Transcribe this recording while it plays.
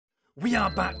We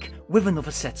are back with another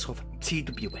set of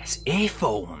TWS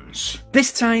earphones.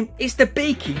 This time it's the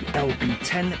Bakeey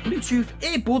LB-10 Bluetooth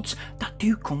earbuds that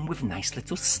do come with a nice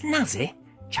little snazzy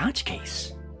charge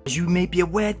case. As you may be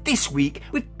aware, this week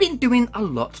we've been doing a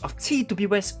lot of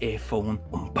TWS earphone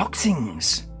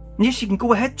unboxings. And yes, you can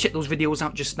go ahead, check those videos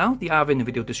out just now, they are in the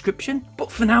video description.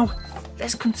 But for now,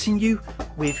 let's continue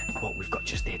with what we've got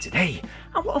just here today.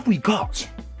 And what have we got?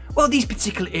 Well, these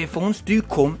particular earphones do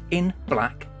come in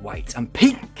black, white and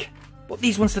pink. But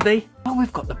these ones today, well,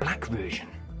 we've got the black version.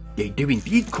 They do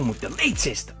indeed come with the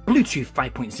latest Bluetooth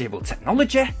 5.0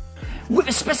 technology, with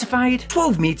a specified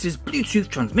 12 meters Bluetooth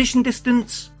transmission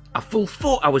distance, a full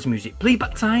 4 hours music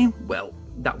playback time, well,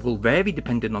 that will vary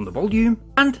depending on the volume,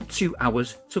 and 2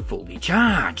 hours to fully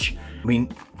charge. I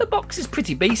mean, the box is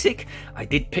pretty basic. I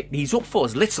did pick these up for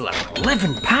as little as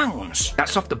 £11.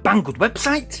 That's off the Banggood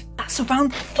website. That's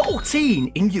around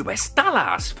 14 in US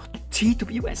dollars for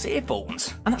TWS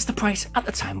earphones. And that's the price at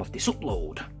the time of this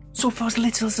upload. So for as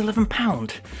little as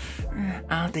 £11,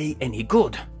 are they any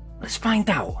good? Let's find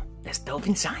out. Let's delve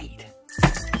inside.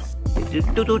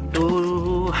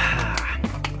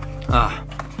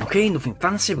 Okay, nothing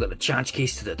fancy. We've got the charge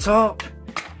case to the top.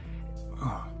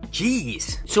 Oh,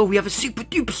 jeez. So we have a super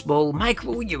duper small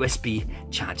micro USB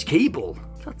charge cable.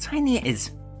 Look how tiny it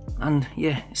is. And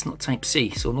yeah, it's not type C,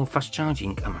 so no fast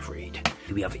charging, I'm afraid.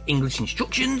 Do we have English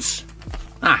instructions?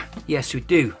 Ah, yes we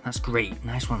do. That's great.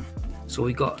 Nice one. So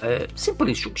we got a simple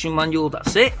instruction manual,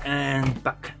 that's it. And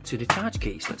back to the charge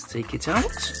case. Let's take it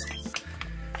out.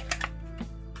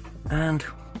 And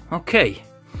okay.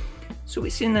 So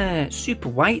it's in a super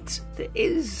white. There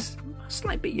is a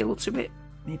slight bit yellow to it.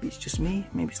 Maybe it's just me,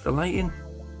 maybe it's the lighting.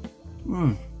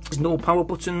 There's no power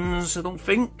buttons, I don't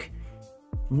think.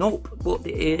 Nope, but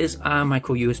there is a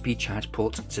micro USB charge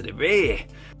port to the rear.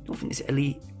 I don't think there's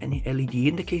any LED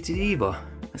indicators either.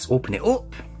 Let's open it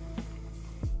up.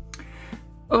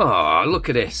 Oh, look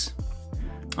at this.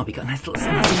 Oh, we got a nice little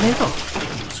snazzy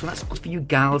mirror. So that's good for you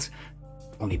gals,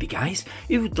 or maybe guys,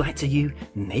 who would like to use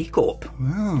makeup.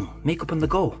 Makeup on the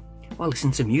go while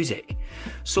listening to music.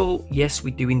 So yes,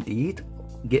 we do indeed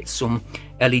get some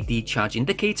LED charge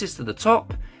indicators to the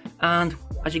top, and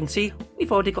as you can see,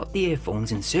 we've already got the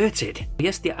earphones inserted.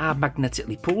 Yes, they are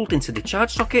magnetically pulled into the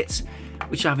charge sockets,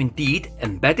 which are indeed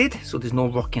embedded, so there's no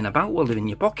rocking about while they're in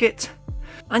your pocket.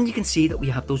 And you can see that we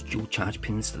have those dual charge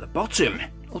pins to the bottom.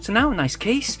 Up to now, a nice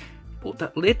case, but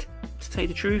that lid, to tell you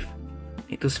the truth,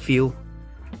 it does feel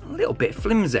a little bit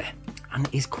flimsy and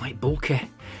is quite bulky,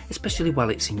 especially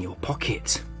while it's in your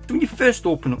pocket. So when you first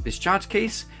open up this charge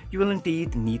case, you will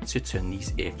indeed need to turn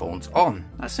these earphones on.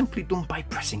 That's simply done by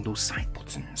pressing those side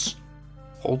buttons.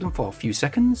 Hold them for a few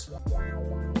seconds.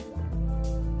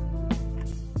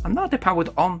 And now they're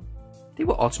powered on, they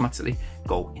will automatically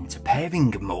go into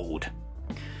pairing mode.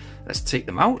 Let's take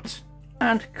them out,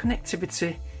 and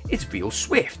connectivity is real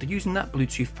swift using that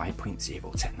Bluetooth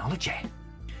 5.0 technology.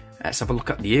 Let's have a look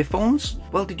at the earphones.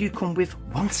 Well, they do come with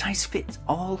one size fits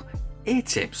all ear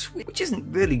tips, which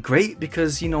isn't really great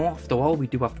because, you know, after all, we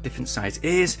do have different size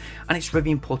ears, and it's very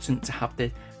important to have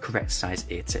the correct size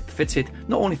ear tip fitted,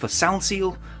 not only for sound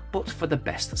seal, but for the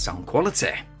best sound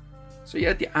quality. So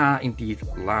yeah, they are indeed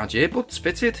large earbuds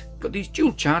fitted. Got these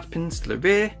dual charge pins to the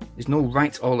rear. There's no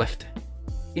right or left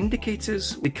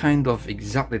indicators. They're kind of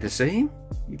exactly the same.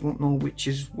 You don't know which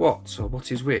is what or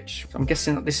what is which. So I'm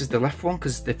guessing that this is the left one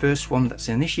because the first one that's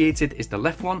initiated is the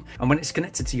left one, and when it's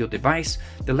connected to your device,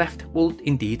 the left will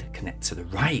indeed connect to the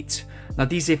right. Now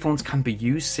these earphones can be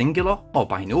used singular or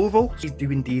binaural. These do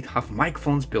indeed have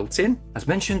microphones built in, as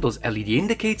mentioned, those LED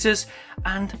indicators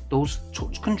and those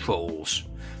touch controls.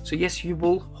 So yes, you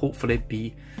will hopefully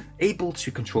be able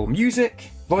to control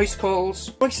music, voice calls,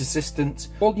 voice assistant,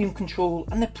 volume control,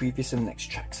 and the previous and next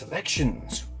track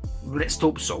selections. Let's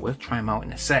hope so. We'll try them out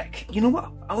in a sec. You know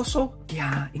what? Also, they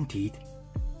are indeed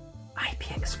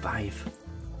IPX5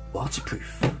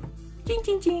 waterproof. Ding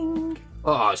ding ding.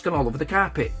 Oh, it's gone all over the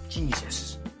carpet.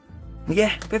 Jesus.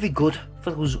 Yeah, very good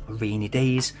for those rainy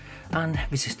days and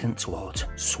resistant towards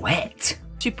sweat.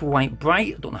 Super white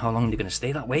bright. I don't know how long they're going to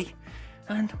stay that way.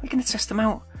 And we're going to test them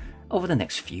out over the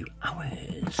next few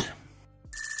hours.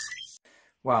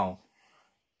 Wow.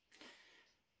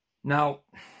 Now,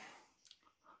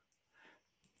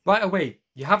 right away,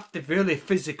 you have to really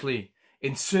physically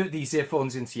insert these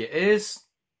earphones into your ears,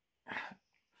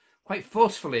 quite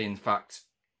forcefully in fact,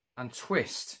 and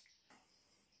twist.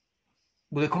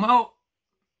 Will they come out?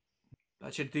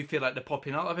 Actually, I do feel like they're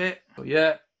popping out a bit. But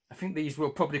yeah, I think these will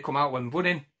probably come out when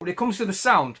running. When it comes to the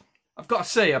sound, I've got to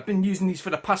say, I've been using these for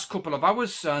the past couple of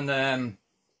hours, and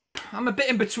I'm a bit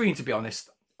in between, to be honest.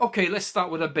 Okay, let's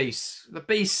start with the bass. The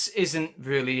bass isn't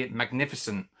really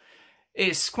magnificent.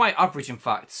 It's quite average, in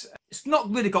fact. It's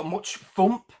not really got much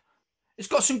thump. It's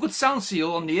got some good sound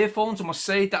seal on the earphones, I must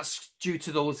say. That's due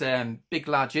to those big,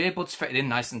 large earbuds fitted in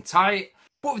nice and tight.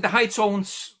 But with the high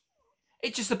tones,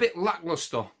 it's just a bit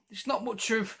lackluster. It's not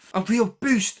much of a real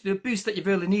boost, the boost that you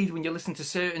really need when you listen to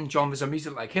certain genres of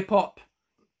music like hip-hop.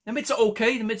 The mids are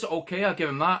okay, I'll give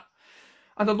them that.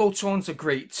 And the low tones are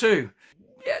great too.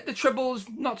 Yeah, the treble's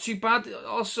not too bad,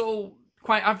 also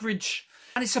quite average.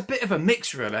 And it's a bit of a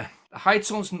mix, really. The high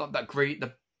tone's not that great.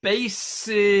 The bass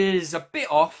is a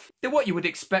bit off. They're what you would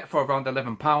expect for around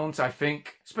 £11, I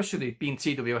think. Especially being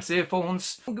TWS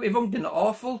earphones. If I'm being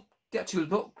awful, they actually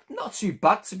look not too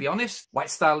bad, to be honest.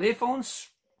 White style earphones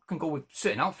can go with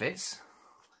certain outfits.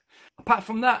 Apart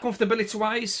from that,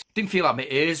 comfortability-wise, didn't feel like my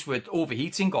ears were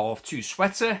overheating or too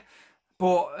sweaty.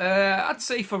 But I'd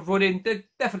say for running, they're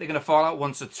definitely going to fall out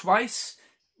once or twice.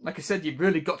 Like I said, you've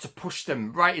really got to push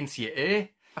them right into your ear.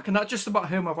 I can just about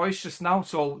hear my voice just now,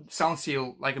 so sound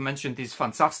seal, like I mentioned, is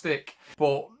fantastic.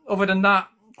 But other than that,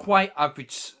 quite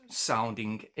average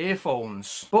sounding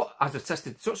earphones. But as I've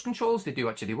tested the touch controls, they do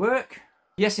actually work.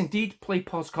 Yes, indeed, play,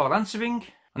 pause, call answering.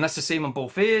 And that's the same on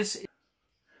both ears.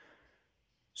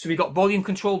 So we got volume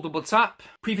control, double tap.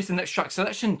 Previous and next track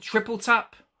selection, triple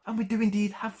tap. And we do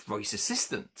indeed have voice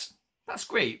assistant. That's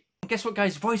great. And guess what,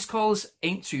 guys? Voice calls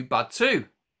ain't too bad too.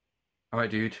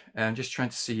 Alright, dude. I'm just trying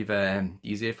to see if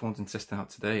these earphones I'm testing out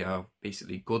today are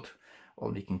basically good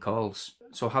or making calls.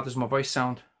 So how does my voice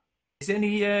sound? Is there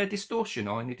any distortion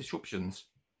or any disruptions?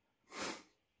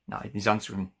 Nah, he's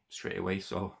answering straight away,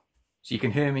 so you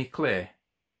can hear me clear.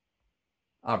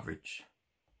 Average.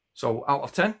 So out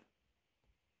of 10?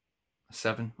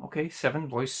 7. Okay, 7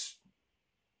 voice.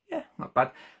 Yeah, not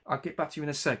bad. I'll get back to you in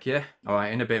a sec, yeah?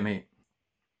 Alright, in a bit, mate.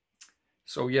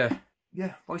 So yeah,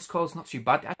 voice calls not too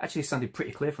bad. Actually sounded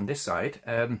pretty clear from this side.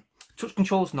 Touch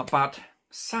controls not bad.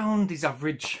 Sound is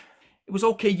average. It was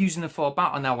okay using it for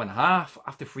about an hour and a half.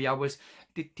 After 3 hours,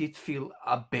 it did feel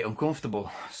a bit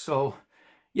uncomfortable. So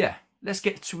yeah, let's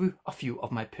get to a few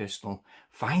of my personal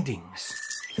findings.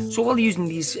 So while using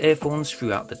these earphones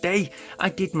throughout the day, I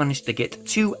did manage to get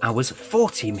 2 hours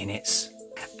 40 minutes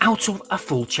out of a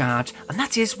full charge, and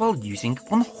that is while using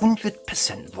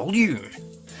 100% volume.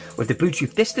 With the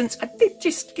Bluetooth distance, I did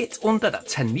just get under that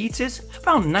 10 meters,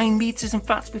 around 9 meters in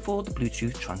fact, before the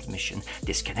Bluetooth transmission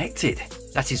disconnected.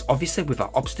 That is obviously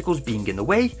without obstacles being in the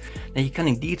way. Now you can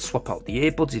indeed swap out the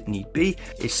earbuds if need be,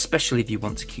 especially if you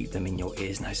want to keep them in your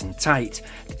ears nice and tight.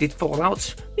 They did fall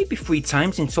out maybe 3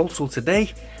 times in total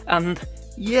today, and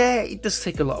yeah, it does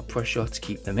take a lot of pressure to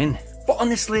keep them in. But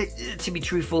honestly, to be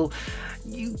truthful,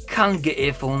 you can get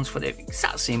earphones for the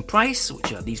exact same price,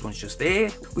 which are these ones just there,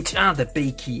 which are the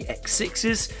Bakeey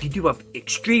X6s. You do have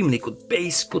extremely good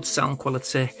bass, good sound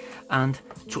quality, and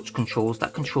touch controls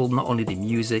that control not only the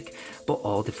music, but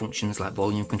all the functions like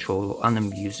volume control and the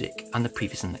music and the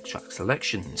previous and next track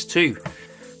selections too.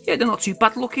 Yeah, they're not too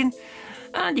bad looking,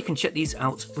 and you can check these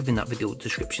out within that video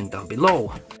description down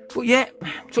below. But yeah,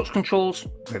 touch controls,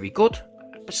 very good.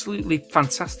 Absolutely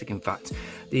fantastic, in fact.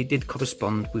 They did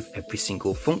correspond with every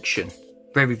single function.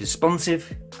 Very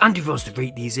responsive. And if I was to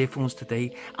rate these earphones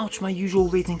today out of my usual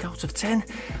rating out of 10,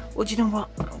 well, do you know what?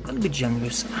 I'm going to be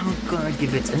generous. I'm going to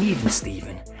give it an even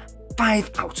Steven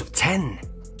 5 out of 10.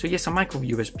 So yes, a micro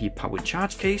USB powered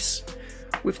charge case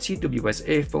with TWS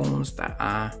earphones that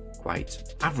are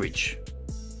quite average.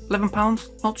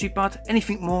 £11, not too bad.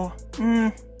 Anything more?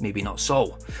 Maybe not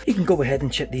so. You can go ahead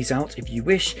and check these out if you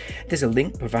wish. There's a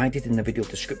link provided in the video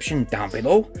description down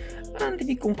below, and if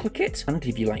you go and click it, and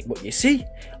if you like what you see,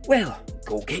 well,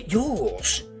 go get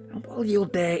yours. And while you're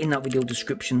there in that video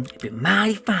description, it'd be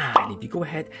my fine if you go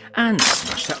ahead and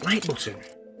smash that like button.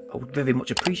 I would very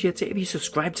much appreciate it if you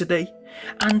subscribe today,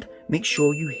 and make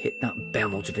sure you hit that bell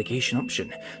notification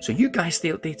option so you guys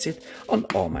stay updated on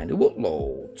all my new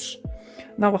uploads.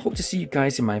 Now I hope to see you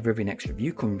guys in my very next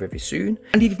review coming very soon,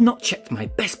 and if you've not checked my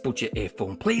best budget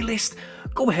earphone playlist,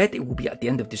 go ahead, it will be at the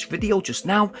end of this video just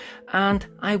now, and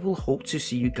I will hope to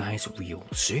see you guys real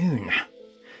soon.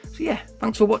 So yeah,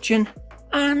 thanks for watching,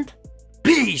 and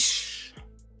peace!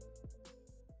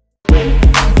 We'll be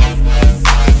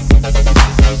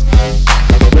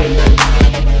right back.